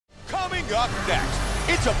Up next,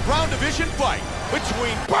 it's a Brown Division fight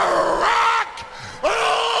between Brock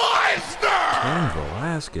Lesnar. Cain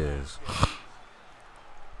Velasquez.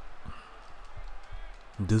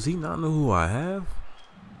 Does he not know who I have?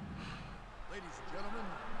 Ladies and gentlemen,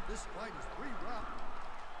 this fight is 3 rounds.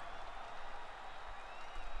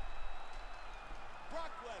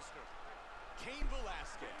 Brock Lesnar, Cain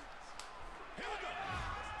Velasquez. Here we go.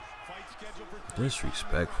 Fight scheduled for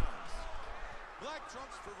Disrespectful. black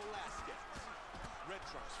trunks for Velasquez, red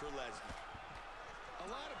trunks for Lesnar. A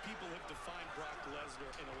lot of people have defined Brock Lesnar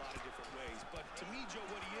in a lot of different ways, but to me, Joe,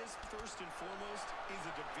 what he is, first and foremost, is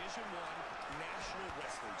a Division I national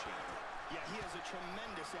wrestling champion. Yeah, he is a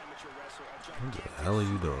tremendous amateur wrestler, a gigantic What the hell are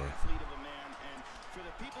you doing? athlete of a man, and for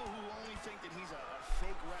the people who only think that he's a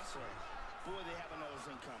fake wrestler, boy, they have another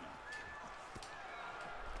thing coming.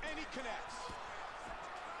 And he connects.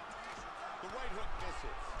 The right hook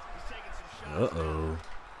misses. He's taking some shots. Uh-oh.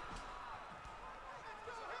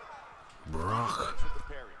 Brock.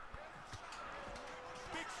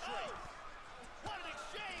 Big straight. What an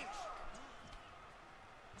exchange!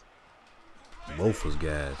 Both was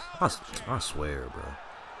gas. I swear, bro.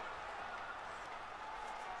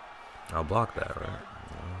 I blocked that, right?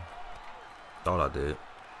 Yeah. Thought I did.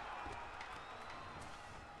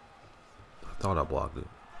 I thought I blocked it.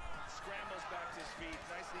 Scrambles back to his feet.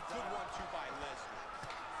 Nicely Good done. 1-2 by Lesnar.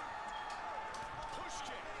 Push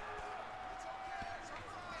kick.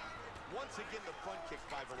 Once again, the front kick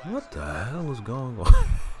by Velasquez. What the hell is going on?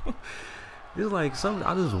 It's like some.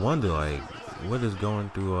 I just wonder, like, what is going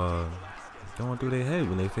through their head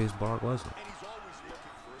when they face Brock Lesnar. And he's always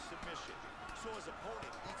looking for a submission, so his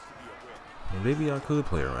opponent needs to be aware. And maybe I could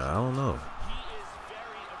play around. I don't know. He is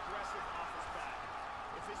very aggressive off his back.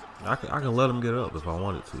 If his opponent I can let him get up if I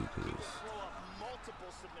wanted to. he'll Cause throw up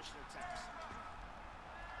multiple submission attempts.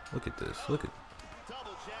 look at this. Look at.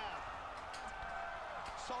 Double jab.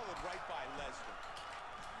 Solid right by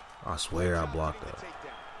Lesnar. I swear I blocked Getting that. the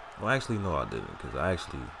takedown. Well, actually, no, I didn't. Cause I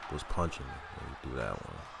actually was punching when he threw that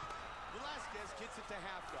one. Velasquez gets it to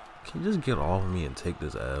half guard. Can you just get off of me and take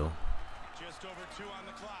this L? Just over 2 on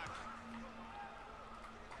the clock.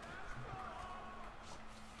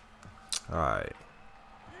 All right.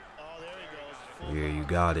 Oh, there he goes. Full Yeah, you mount.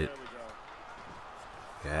 got it. There we go.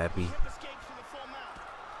 You happy? Hip escapes from the full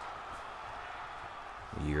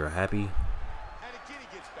mount. You're happy? And again, he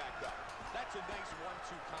gets back up. That's a nice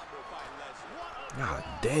 1-2 combo by Lesnar. God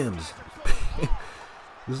damn.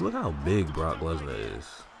 Just look how big Brock Lesnar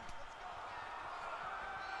is.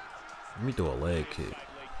 Let me throw a leg kick. Side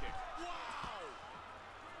leg kick.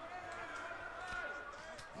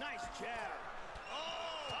 Nice jab.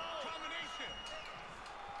 Oh, combination.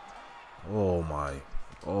 Oh my.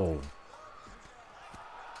 Oh. 1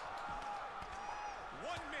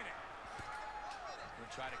 minute.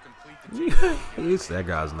 We'll try to complete the That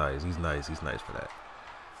guy's nice. He's nice. He's nice for that.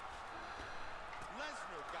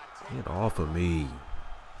 Lesnar got taken. Get off of me.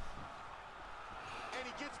 And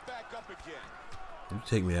he gets back up again. You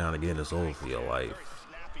take me down again, it's over for your life. Very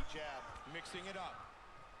snappy jab. Mixing it up.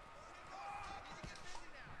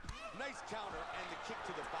 Nice counter and the kick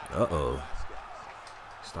to the body. by Uh-oh.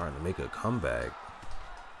 Velasquez. Starting to make a comeback.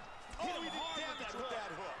 Hit him with damage with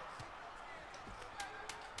that hook.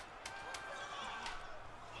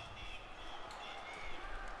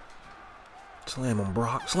 Slam him,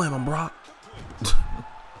 Brock. Slam him, Brock.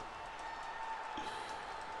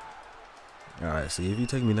 Alright, see, if you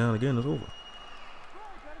take me down again, it's over.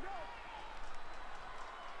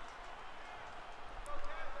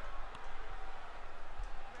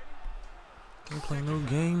 Can't play no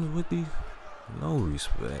games with these. No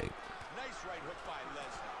respect. Nice right hook by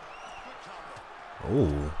Lesnar. Good combo.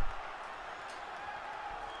 Oh.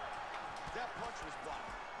 That punch was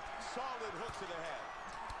blocked. Solid hook to the head.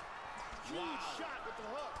 Huge shot with the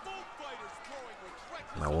hook. Both fighters throwing with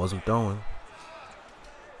reckless I wasn't throwing.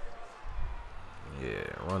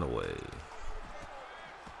 Yeah, run away.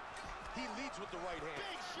 He leads with the right hand.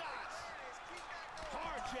 Big shots.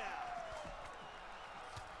 Hard jab.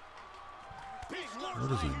 Big large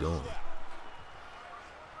What is he right doing? left.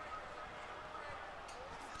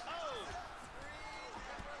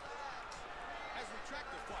 As we track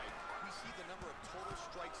the fight, we see the number of total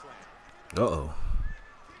strikes landed. Uh-oh.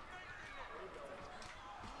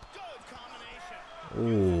 Good combination.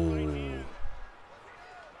 Ooh.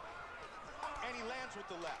 And he lands with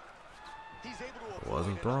the left. He's able to avoid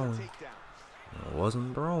Wasn't another throwing. takedown. I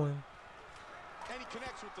wasn't throwing. And he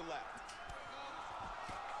connects with the left.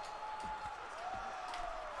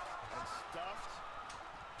 And stuffed.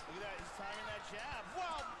 Look at that. He's timing that jab.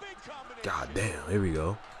 Wow, big combination. God damn. Here we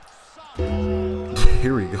go. Solid.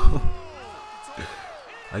 Here we go.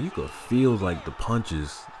 Like, you could feel like the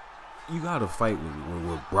punches. You gotta fight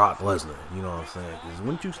with Brock Lesnar. You know what I'm saying? Because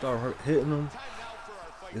once you start hitting him,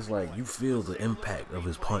 it's like you feel the impact of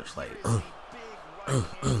his punch. Like,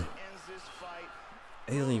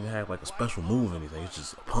 He doesn't even have like a special move or anything. It's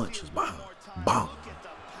just a punch. It's bang, bang,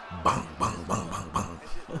 bang, bang, bang, bang,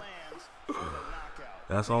 bang.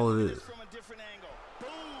 That's all it is.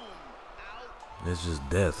 It's just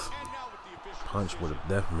death. Punch with a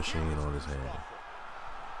death machine on his hand.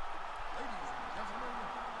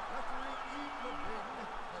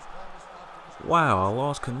 Wow, I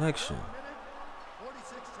lost connection.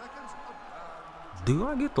 Do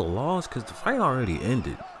I get the loss? Because the fight already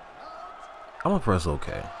ended. I'm gonna press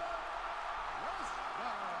OK.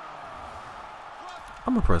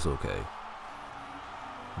 I'm gonna press OK.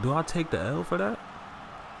 Do I take the L for that?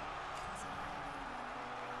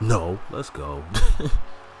 No, let's go.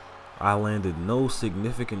 I landed no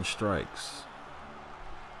significant strikes.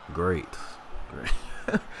 Great.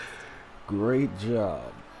 Great. Great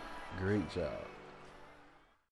job. Great job.